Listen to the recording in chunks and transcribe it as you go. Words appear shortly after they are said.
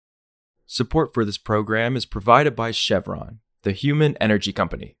Support for this program is provided by Chevron, the human energy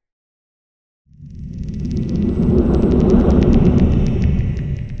company.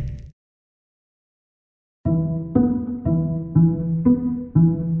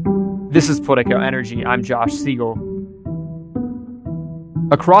 This is Politico Energy. I'm Josh Siegel.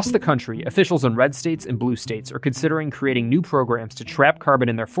 Across the country, officials in red states and blue states are considering creating new programs to trap carbon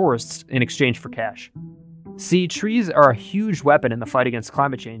in their forests in exchange for cash. See, trees are a huge weapon in the fight against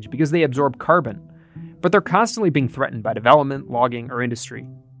climate change because they absorb carbon, but they're constantly being threatened by development, logging, or industry.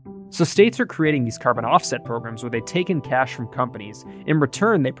 So states are creating these carbon offset programs where they take in cash from companies. In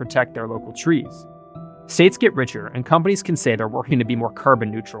return, they protect their local trees. States get richer, and companies can say they're working to be more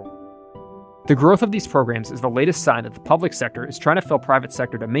carbon neutral. The growth of these programs is the latest sign that the public sector is trying to fill private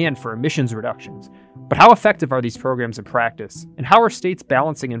sector demand for emissions reductions. But how effective are these programs in practice? And how are states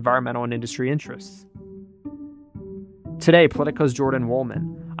balancing environmental and industry interests? Today, Politico's Jordan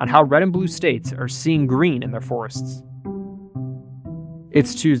Woolman on how red and blue states are seeing green in their forests.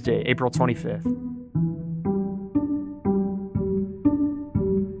 It's Tuesday, April 25th.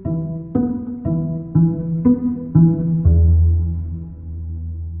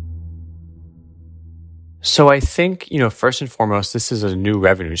 So I think, first and foremost, this is a new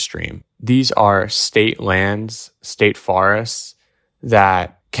revenue stream. These are state lands, state forests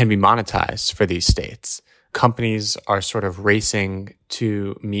that can be monetized for these states. Companies are sort of racing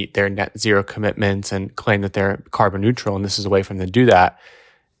to meet their net zero commitments and claim that they're carbon neutral, and this is a way for them to do that.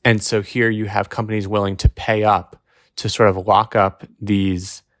 And so here you have companies willing to pay up to sort of lock up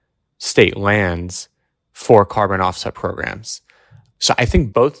these state lands for carbon offset programs. So I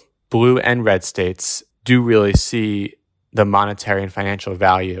think both blue and red states do really see the monetary and financial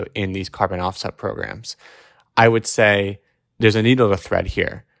value in these carbon offset programs. I would say there's a needle to thread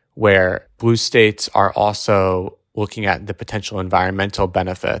here where blue states are also looking at the potential environmental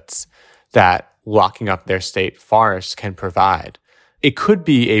benefits that locking up their state forests can provide. It could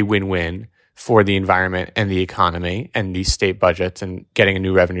be a win-win for the environment and the economy and these state budgets and getting a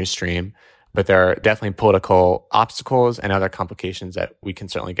new revenue stream, but there are definitely political obstacles and other complications that we can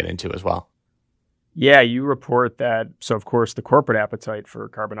certainly get into as well. Yeah, you report that, so of course the corporate appetite for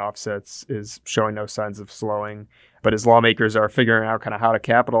carbon offsets is showing no signs of slowing, but as lawmakers are figuring out kind of how to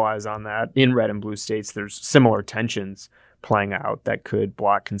capitalize on that in red and blue states, there's similar tensions playing out that could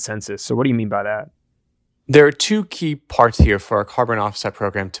block consensus. So what do you mean by that? There are two key parts here for a carbon offset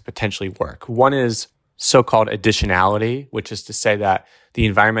program to potentially work. One is so-called additionality, which is to say that the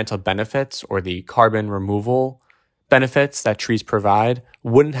environmental benefits or the carbon removal benefits that trees provide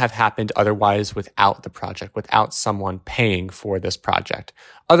wouldn't have happened otherwise without the project, without someone paying for this project.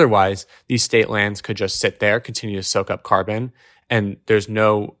 Otherwise, these state lands could just sit there, continue to soak up carbon, and there's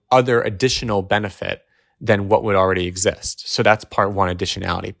no other additional benefit than what would already exist. So that's part one,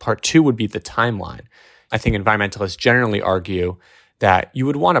 additionality. Part two would be the timeline. I think environmentalists generally argue that you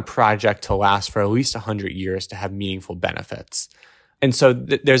would want a project to last for at least 100 years to have meaningful benefits. And so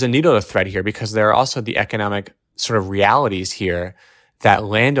there's a needle to thread here because there are also the economic sort of realities here that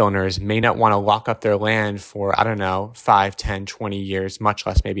landowners may not want to lock up their land for, 5, 10, 20 years, much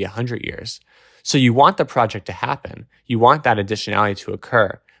less maybe 100 years. So you want the project to happen. You want that additionality to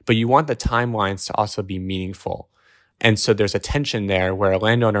occur, but you want the timelines to also be meaningful. And so there's a tension there where a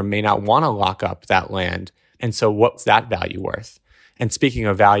landowner may not want to lock up that land. And so what's that value worth? And speaking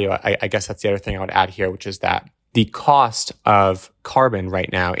of value, I guess that's the other thing I would add here, which is that the cost of carbon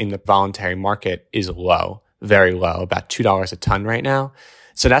right now in the voluntary market is low. Very low, about $2 a ton right now.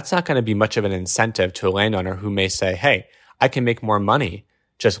 So that's not going to be much of an incentive to a landowner who may say, hey, I can make more money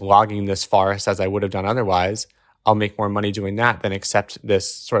just logging this forest as I would have done otherwise. I'll make more money doing that than accept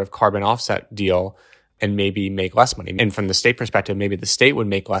this sort of carbon offset deal and maybe make less money. And from the state perspective, maybe the state would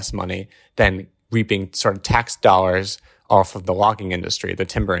make less money than reaping sort of tax dollars off of the logging industry, the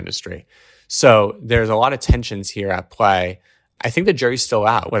timber industry. So there's a lot of tensions here at play. I think the jury's still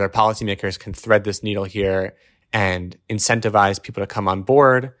out whether policymakers can thread this needle here and incentivize people to come on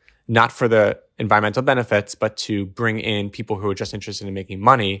board, not for the environmental benefits, but to bring in people who are just interested in making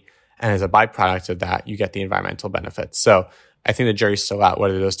money. And as a byproduct of that, you get the environmental benefits. So I think the jury's still out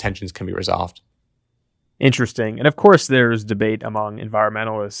whether those tensions can be resolved. Interesting. And of course, there's debate among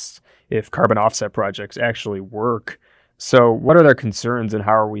environmentalists if carbon offset projects actually work. So what are their concerns and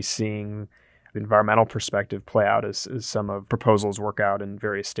how are we seeing the environmental perspective play out as some of proposals work out in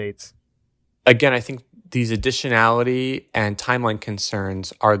various states? Again, I think these additionality and timeline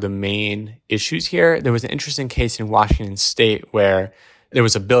concerns are the main issues here. There was an interesting case in Washington State where there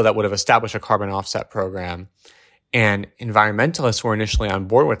was a bill that would have established a carbon offset program, and environmentalists were initially on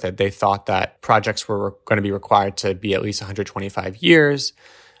board with it. They thought that projects were going to be required to be at least 125 years.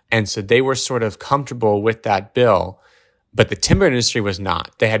 And so they were sort of comfortable with that bill, but the timber industry was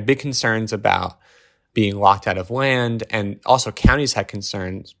not. They had big concerns about being locked out of land, and also counties had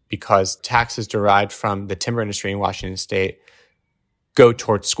concerns because taxes derived from the timber industry in Washington state go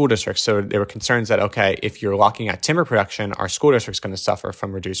towards school districts. So there were concerns that, okay, if you're locking out timber production, our school district's going to suffer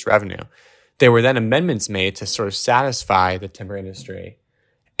from reduced revenue. There were then amendments made to sort of satisfy the timber industry,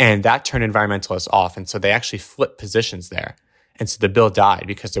 and that turned environmentalists off. And so they actually flipped positions there. And so the bill died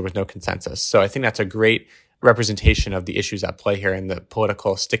because there was no consensus. So I think that's a great representation of the issues at play here and the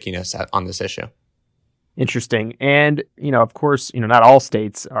political stickiness on this issue. Interesting. And, of course, not all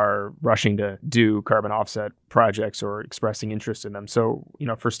states are rushing to do carbon offset projects or expressing interest in them. So,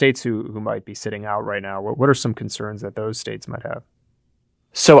 for states who might be sitting out right now, what are some concerns that those states might have?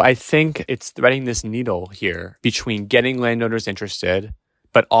 So I think it's threading this needle here between getting landowners interested,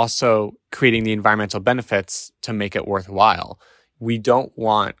 but also creating the environmental benefits to make it worthwhile. We don't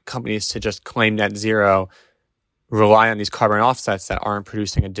want companies to just claim net zero, rely on these carbon offsets that aren't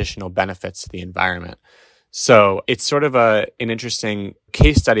producing additional benefits to the environment. So it's sort of an interesting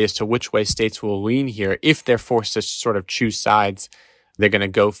case study as to which way states will lean here. If they're forced to sort of choose sides, they're going to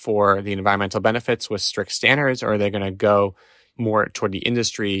go for the environmental benefits with strict standards, or they're going to go more toward the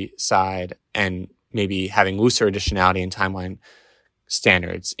industry side and maybe having looser additionality and timeline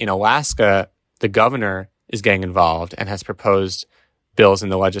standards. In Alaska, the governor is getting involved and has proposed bills in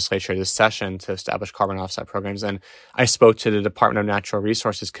the legislature this session to establish carbon offset programs. And I spoke to the Department of Natural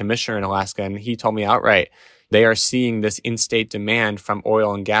Resources commissioner in Alaska, and he told me outright, they are seeing this in-state demand from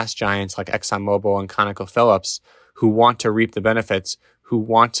oil and gas giants like ExxonMobil and ConocoPhillips who want to reap the benefits, who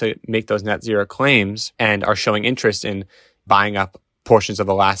want to make those net zero claims and are showing interest in buying up portions of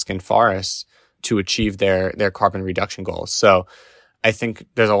Alaskan forests to achieve their carbon reduction goals. So I think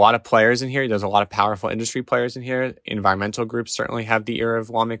there's a lot of players in here. There's a lot of powerful industry players in here. Environmental groups certainly have the ear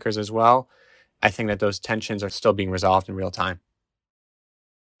of lawmakers as well. I think that those tensions are still being resolved in real time.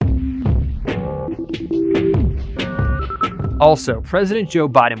 Also, President Joe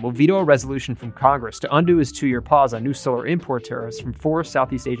Biden will veto a resolution from Congress to undo his 2-year pause on new solar import tariffs from 4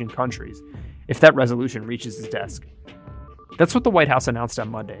 Southeast Asian countries if that resolution reaches his desk. That's what the White House announced on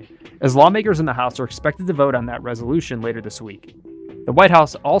Monday, as lawmakers in the House are expected to vote on that resolution later this week. The White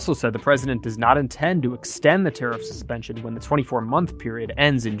House also said the president does not intend to extend the tariff suspension when the 24-month period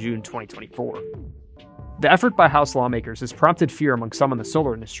ends in June 2024. The effort by House lawmakers has prompted fear among some in the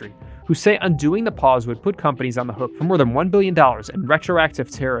solar industry, who say undoing the pause would put companies on the hook for more than $1 billion in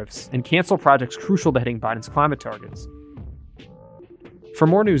retroactive tariffs and cancel projects crucial to hitting Biden's climate targets. For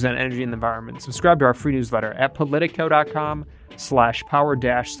more news on energy and the environment, subscribe to our free newsletter at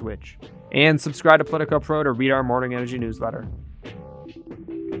politico.com/power-switch and subscribe to Politico Pro to read our morning energy newsletter.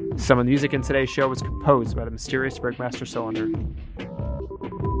 Some of the music in today's show was composed by the mysterious Breakmaster Cylinder.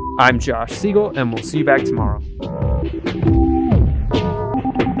 I'm Josh Siegel, and we'll see you back tomorrow.